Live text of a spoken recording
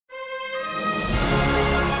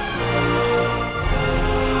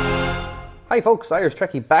Hi folks,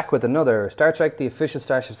 IrishTrekkie back with another Star Trek The Official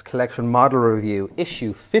Starships Collection Model Review,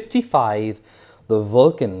 Issue 55, the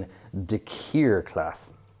Vulcan D'Kyr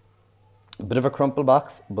class. A bit of a crumple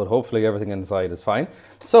box, but hopefully everything inside is fine.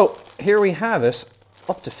 So, here we have it,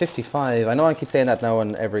 up to 55. I know I keep saying that now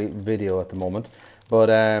in every video at the moment, but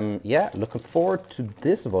yeah, looking forward to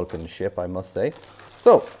this Vulcan ship, I must say.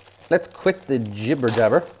 So, let's quit the jibber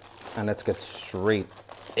jabber, and let's get straight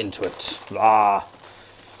into it.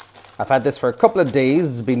 I've had this for a couple of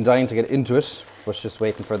days, been dying to get into it, was just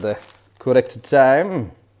waiting for the correct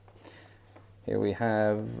time. Here we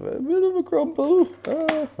have a bit of a crumple.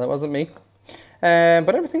 That wasn't me.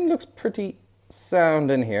 But everything looks pretty sound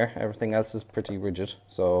in here. Everything else is pretty rigid,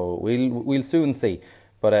 so we'll soon see.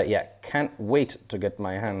 But yeah, can't wait to get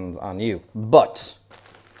my hands on you. But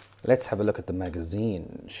let's have a look at the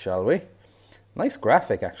magazine, shall we? Nice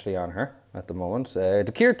graphic actually on her at the moment.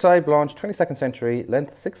 D'Kyr type, launched 22nd century,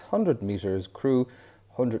 length 600 meters, crew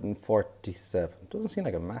 147. Doesn't seem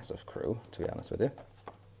like a massive crew, to be honest with you.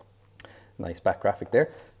 Nice back graphic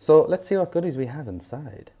there. So let's see what goodies we have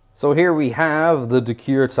inside. So here we have the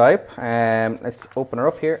D'Kyr type. Let's open her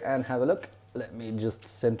up here and have a look. Let me just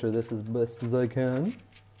center this as best as I can.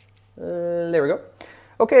 There we go.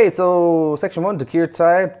 Okay, so section 1, D'Kyr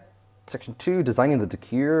type. Section 2, designing the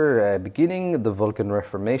D'Kyr, beginning the Vulcan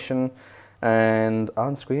Reformation, and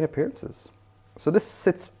on-screen appearances. So this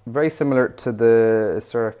sits very similar to the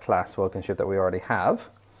Sir class Vulcan ship that we already have.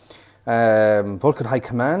 Vulcan High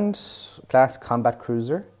Command, class combat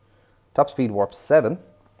cruiser, top speed warp 7,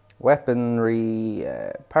 weaponry,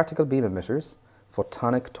 particle beam emitters,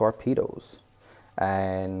 photonic torpedoes,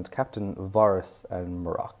 and Captain Varus and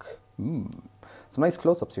Marok. Some nice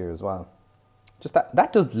close-ups here as well. Just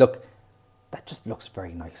that does look. That just looks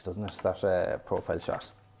very nice, doesn't it? That profile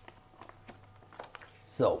shot.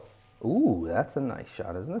 So, ooh, that's a nice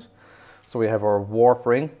shot, isn't it? So we have our warp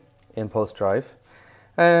ring, impulse drive.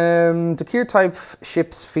 D'Kyr type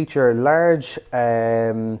ships feature large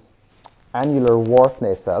annular warp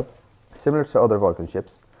nacelle, similar to other Vulcan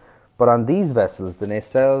ships. But on these vessels, the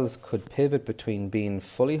nacelles could pivot between being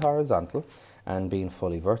fully horizontal and being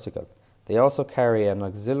fully vertical. They also carry an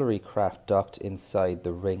auxiliary craft docked inside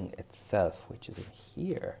the ring itself, which is in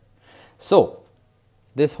here. So,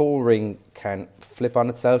 this whole ring can flip on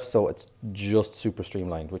itself, so it's just super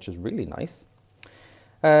streamlined, which is really nice.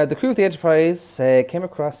 The crew of the Enterprise came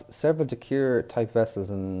across several D'Kyr type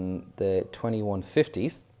vessels in the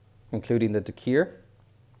 2150s, including the D'Kyr,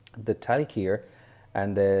 the Talkyr,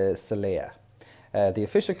 and the Celea. The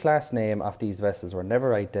official class name of these vessels were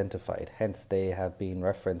never identified, hence they have been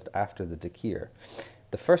referenced after the D'Kyr,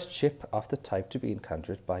 the first ship of the type to be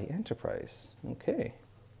encountered by Enterprise. Okay.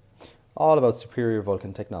 All about superior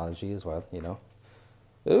Vulcan technology as well, you know.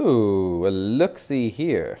 Ooh, well, look-see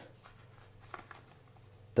here.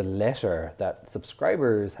 The letter that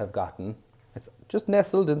subscribers have gotten, it's just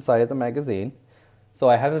nestled inside the magazine. So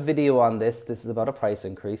I have a video on this. This is about a price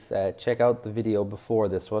increase. Check out the video before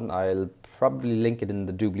this one. I'll probably link it in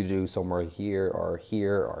the doobly-doo somewhere here or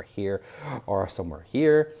here or here or somewhere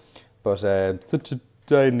here. But such a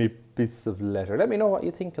tiny piece of letter. Let me know what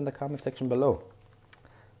you think in the comment section below.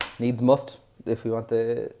 Needs must if we want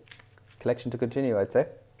the collection to continue, I'd say.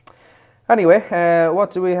 Anyway,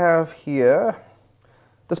 what do we have here?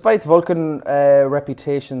 Despite Vulcan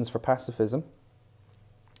reputations for pacifism,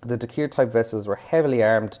 the D'Kyr type vessels were heavily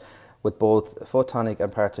armed with both photonic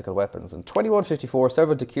and particle weapons. In 2154,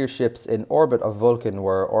 several D'Kyr ships in orbit of Vulcan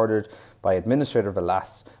were ordered by Administrator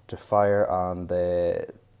Velas to fire on the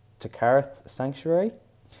Takarth Sanctuary,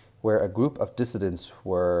 where a group of dissidents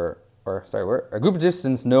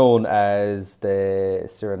known as the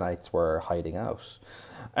Sirenites were hiding out.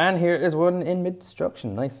 And here is one in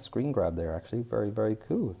mid-destruction. Nice screen grab there, actually. Very, very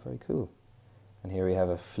cool. Very cool. And here we have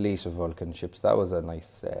a fleet of Vulcan ships. That was a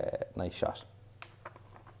nice, nice shot.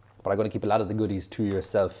 But I'm going to keep a lot of the goodies to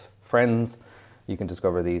yourself, friends. You can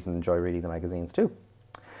discover these and enjoy reading the magazines too.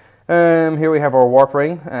 Here we have our warp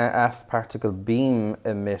ring, aft particle beam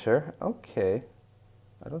emitter. Okay,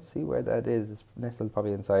 I don't see where that is. It's nestled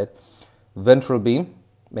probably inside. Ventral beam,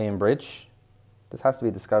 main bridge. This has to be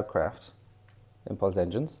the scout craft. Impulse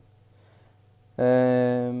engines.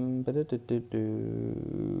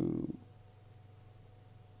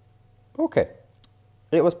 Okay.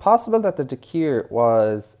 It was possible that the D'Kyr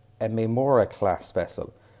was a Memora class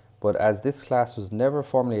vessel, but as this class was never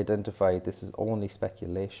formally identified, this is only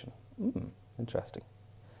speculation. Interesting.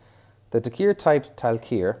 The D'Kyr type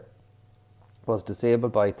Talkyr was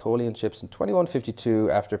disabled by Tholian ships in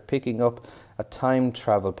 2152 after picking up a time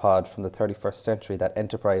travel pod from the 31st century that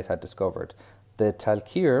Enterprise had discovered. The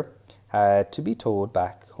Talkyr had to be towed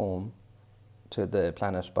back home to the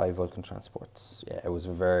planet by Vulcan transports. Yeah, it was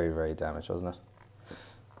very, very damaged, wasn't it?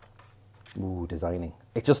 Ooh, designing.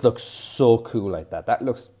 It just looks so cool like that. That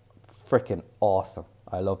looks freaking awesome.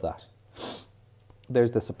 I love that.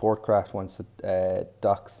 There's the support craft once it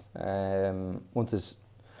docks. Once it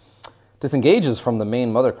disengages from the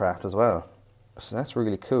main mothercraft as well. So that's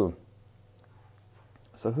really cool.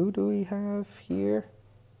 So who do we have here?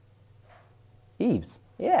 Eves.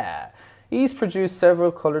 Yeah. Eves produced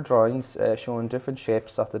several colour drawings showing different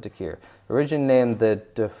shapes of the D'Kyr. Originally named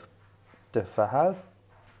the Fahal,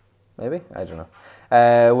 maybe? I don't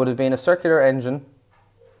know. Would have been a circular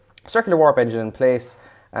warp engine in place,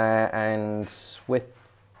 and with,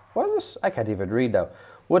 what is it? I can't even read now.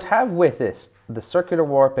 Would have with it the circular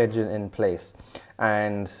warp engine in place,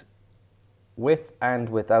 and with and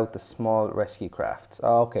without the small rescue crafts.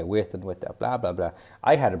 Oh, okay, with and without, blah, blah, blah.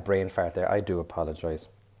 I had a brain fart there. I do apologise.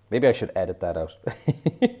 Maybe I should edit that out.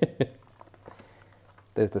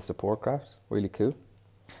 There's the support craft. Really cool.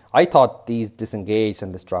 I thought these disengaged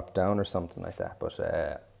and this dropped down or something like that, but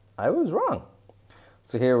I was wrong.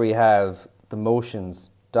 So here we have the motions.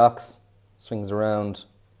 Docks, swings around.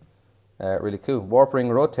 Really cool. Warp ring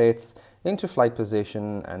rotates into flight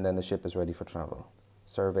position, and then the ship is ready for travel.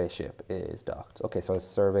 Survey ship is docked. Okay, so it's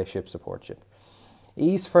survey ship, support ship.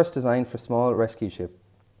 E's first designed for small rescue ship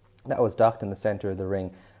that was docked in the center of the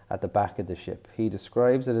ring at the back of the ship. He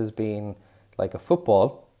describes it as being like a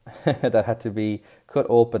football that had to be cut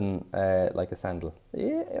open like a sandal.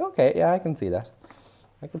 Yeah, okay, yeah, I can see that.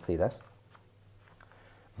 I can see that.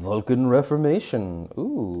 Vulcan Reformation.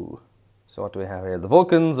 Ooh. So what do we have here? The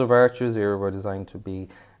Vulcans of Archer's era were designed to be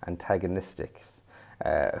antagonistic,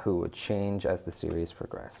 who would change as the series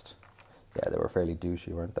progressed. Yeah, they were fairly douchey,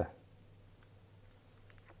 weren't they?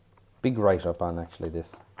 Big write-up on actually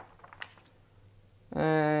this.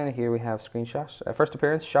 And here we have screenshot. First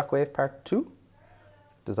appearance, Shockwave Part 2.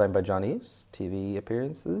 Designed by John Eves. TV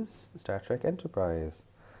appearances, Star Trek Enterprise.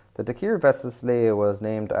 The D'Kyr vessel Leia was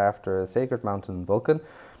named after a sacred mountain Vulcan.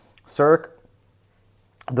 Cirque,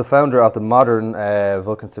 the founder of the modern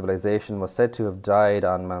Vulcan civilization, was said to have died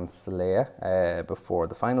on Mount Leia before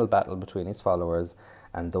the final battle between his followers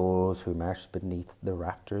and those who marched beneath the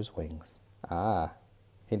Raptor's wings. Ah,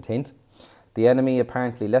 hint hint. The enemy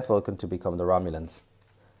apparently left Vulcan to become the Romulans.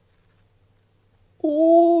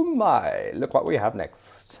 Oh my, look what we have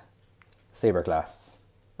next. Saber class.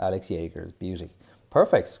 Alex Yeager's beauty.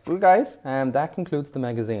 Perfect. Well guys, that concludes the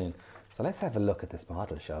magazine. So let's have a look at this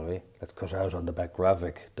model, shall we? Let's cut out on the back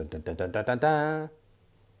graphic. Dun, dun, dun, dun, dun, dun, dun.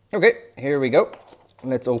 Okay, here we go.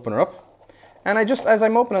 Let's open her up. And as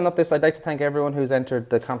I'm opening up this, I'd like to thank everyone who's entered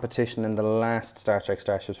the competition in the last Star Trek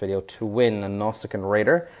Starships video to win a Nausicaan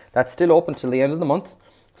Raider. That's still open till the end of the month.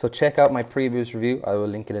 So check out my previous review. I will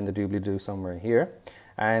link it in the doobly-doo somewhere here.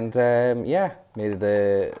 And yeah, may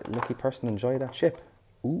the lucky person enjoy that ship.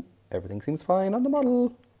 Ooh, everything seems fine on the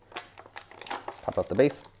model. Pop out the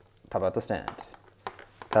base, pop out the stand.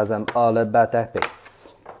 Because I'm all about that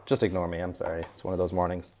base. Just ignore me, I'm sorry. It's one of those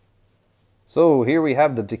mornings. So here we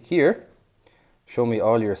have the D'Kyr. Show me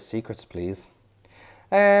all your secrets, please.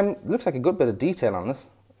 Looks like a good bit of detail on this.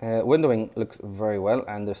 Windowing looks very well,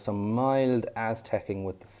 and there's some mild Aztecing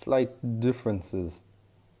with the slight differences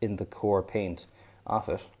in the core paint of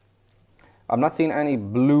it. I'm not seeing any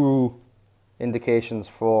blue indications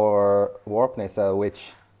for warp nacelle,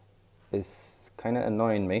 which is kind of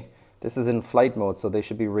annoying me. This is in flight mode, so they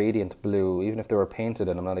should be radiant blue, even if they were painted,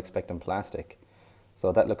 and I'm not expecting plastic.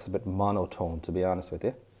 So that looks a bit monotone, to be honest with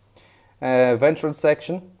you. Ventral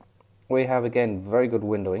section, we have again very good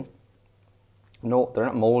windowing. No, they're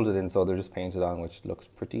not molded in, so they're just painted on, which looks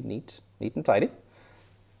pretty neat and tidy.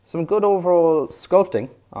 Some good overall sculpting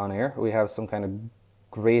on here. We have some kind of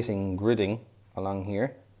gridding along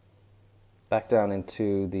here. Back down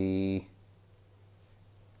into the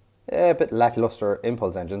a bit lackluster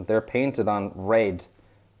impulse engine. They're painted on red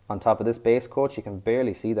on top of this base coat. You can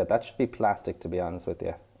barely see that. That should be plastic, to be honest with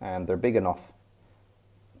you. And they're big enough.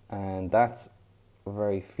 And that's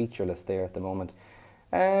very featureless there at the moment.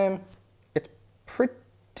 It's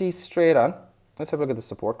pretty straight on. Let's have a look at the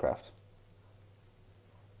support craft.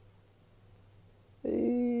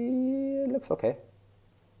 It looks okay.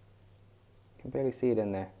 You can barely see it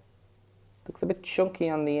in there. Looks a bit chunky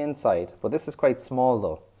on the inside, but this is quite small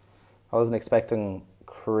though. I wasn't expecting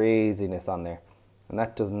craziness on there. And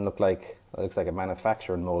that doesn't look like, it looks like a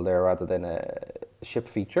manufacturing mold there rather than a ship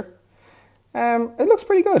feature. It looks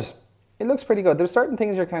pretty good. It looks pretty good. There's certain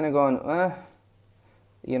things you're kind of going,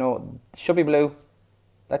 you know, should be blue.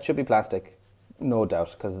 That should be plastic. No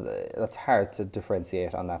doubt, because that's hard to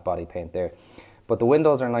differentiate on that body paint there. But the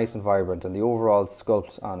windows are nice and vibrant, and the overall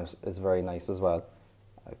sculpt on it is very nice as well.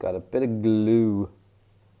 I've got a bit of glue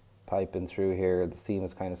piping through here. The seam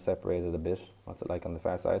is kind of separated a bit. What's it like on the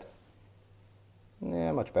far side?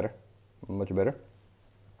 Yeah, much better. Much better.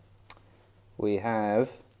 We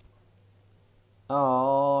have...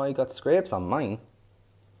 Oh, I got scrapes on mine.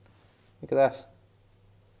 Look at that.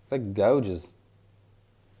 It's like gouges.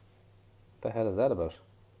 What the hell is that about?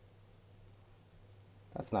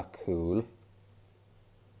 That's not cool.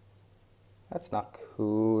 That's not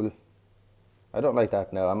cool. I don't like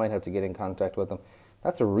that now. I might have to get in contact with them.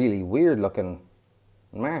 That's a really weird looking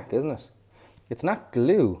mark, isn't it? It's not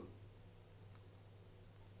glue.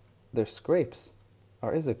 They're scrapes.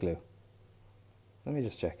 Or is it glue? Let me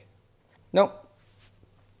just check. Nope.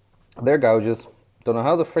 They're gouges. Don't know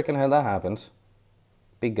how the frickin' hell that happened.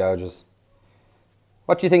 Big gouges.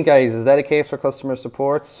 What do you think, guys? Is that a case for customer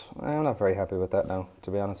support? I'm not very happy with that now,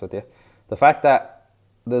 to be honest with you. The fact that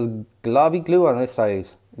there's globby glue on this side,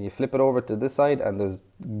 and you flip it over to this side, and there's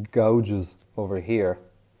gouges over here.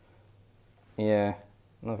 Yeah,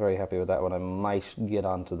 I'm not very happy with that one. I might get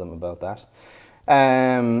on to them about that.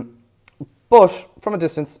 But from a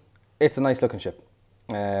distance, it's a nice looking ship,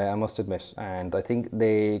 I must admit. And I think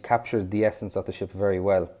they captured the essence of the ship very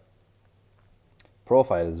well.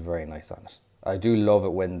 Profile is very nice on it. I do love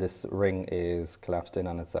it when this ring is collapsed in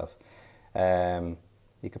on itself.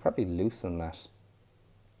 You could probably loosen that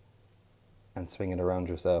and swing it around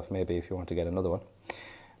yourself, maybe, if you want to get another one.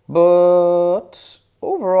 But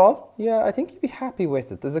overall, yeah, I think you'd be happy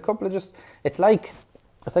with it. There's a couple of just... It's like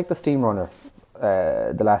the Steamrunner,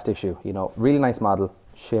 the last issue. You know, really nice model.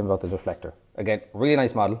 Shame about the deflector. Again, really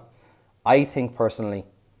nice model. I think personally,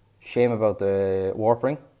 shame about the warp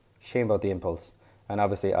ring. Shame about the impulse. And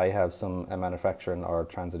obviously, I have some manufacturing or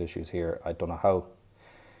transit issues here. I don't know how.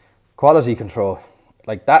 Quality control.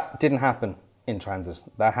 Like, that didn't happen in transit.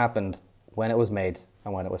 That happened when it was made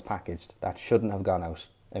and when it was packaged. That shouldn't have gone out,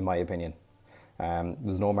 in my opinion.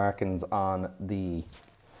 There's no markings on the...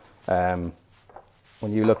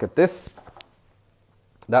 when you look at this,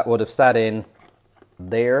 that would have sat in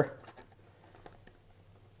there,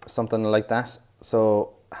 something like that.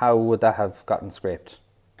 So how would that have gotten scraped?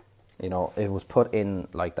 You know, it was put in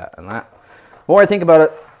like that, and that. The more I think about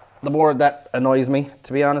it, the more that annoys me,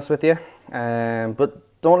 to be honest with you.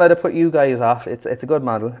 But don't let it put you guys off. It's a good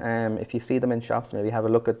model. If you see them in shops, maybe have a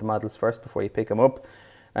look at the models first before you pick them up.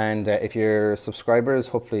 And if you're subscribers,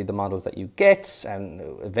 hopefully the models that you get and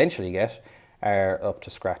eventually get are up to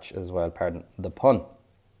scratch as well, pardon the pun.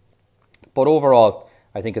 But overall,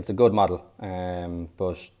 I think it's a good model,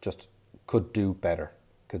 but just could do better.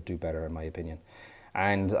 Could do better, in my opinion.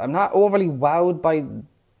 And I'm not overly wowed by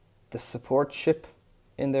the support ship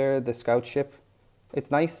in there, the scout ship.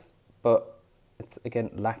 It's nice, but it's, again,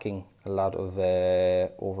 lacking a lot of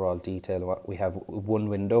overall detail. We have one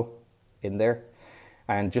window in there.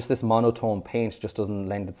 And just this monotone paint just doesn't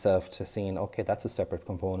lend itself to seeing, okay, that's a separate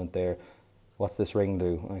component there. What's this ring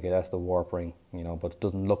do? Okay, that's the warp ring, you know, but it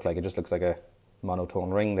doesn't look like it. Just looks like a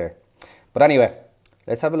monotone ring there. But anyway,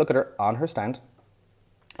 let's have a look at her on her stand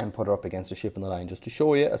and put her up against a ship in the line just to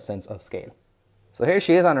show you a sense of scale. So here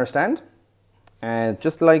she is on her stand. And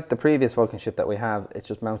just like the previous Vulcan ship that we have, it's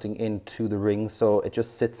just mounting into the ring, so it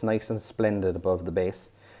just sits nice and splendid above the base.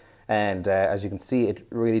 And as you can see, it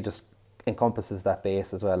really just encompasses that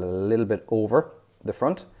base as well, a little bit over the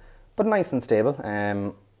front, but nice and stable.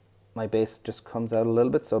 My base just comes out a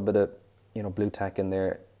little bit, so a bit of, you know, blue tack in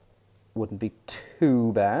there wouldn't be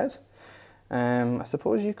too bad. I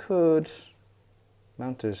suppose you could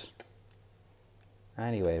mount it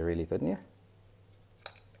anyway, really, couldn't you?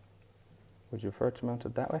 Would you prefer to mount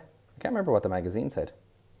it that way? I can't remember what the magazine said.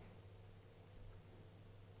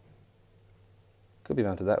 Could be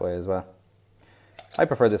mounted that way as well. I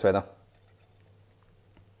prefer this way though.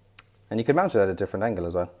 And you can mount it at a different angle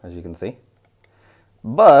as well, as you can see.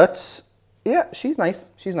 But yeah, she's nice.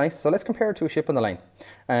 She's nice. So let's compare her to a ship on the line.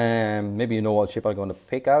 Maybe you know what ship I'm going to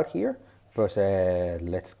pick out here, but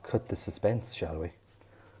let's cut the suspense, shall we?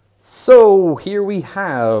 So here we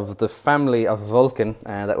have the family of Vulcan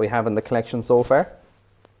that we have in the collection so far.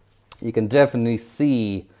 You can definitely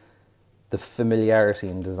see the familiarity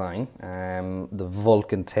in design, the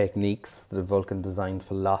Vulcan techniques, the Vulcan design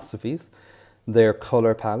philosophies, their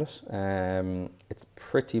color palette. It's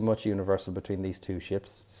pretty much universal between these two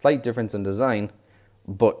ships. Slight difference in design,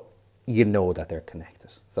 but you know that they're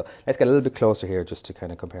connected. So let's get a little bit closer here just to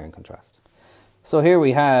kind of compare and contrast. So here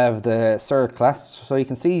we have the Sir class. So you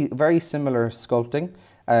can see very similar sculpting,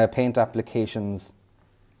 paint applications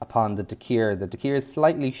upon the D'Kyr. The D'Kyr is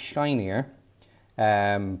slightly shinier,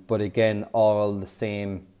 but again, all the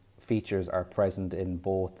same features are present in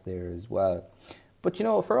both there as well. But you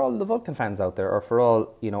know, for all the Vulcan fans out there, or for all,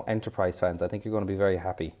 you know, Enterprise fans, I think you're going to be very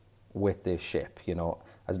happy with this ship, you know,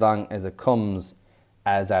 as long as it comes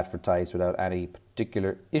as advertised without any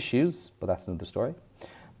particular issues, but that's another story.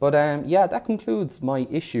 But yeah, that concludes my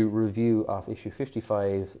issue review of issue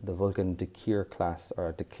 55, the Vulcan D'Kyr class,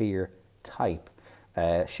 or D'Kyr type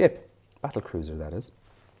ship, battlecruiser that is.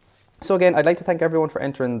 So again, I'd like to thank everyone for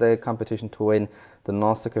entering the competition to win the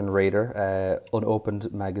Nausicaan Raider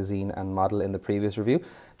unopened magazine and model in the previous review.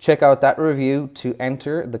 Check out that review to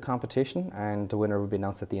enter the competition, and the winner will be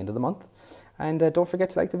announced at the end of the month. And don't forget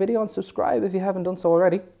to like the video and subscribe if you haven't done so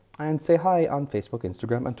already, and say hi on Facebook,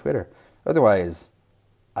 Instagram and Twitter. Otherwise,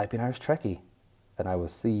 I've been IrishTrekkie, and I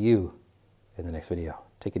will see you in the next video.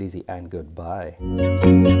 Take it easy and goodbye.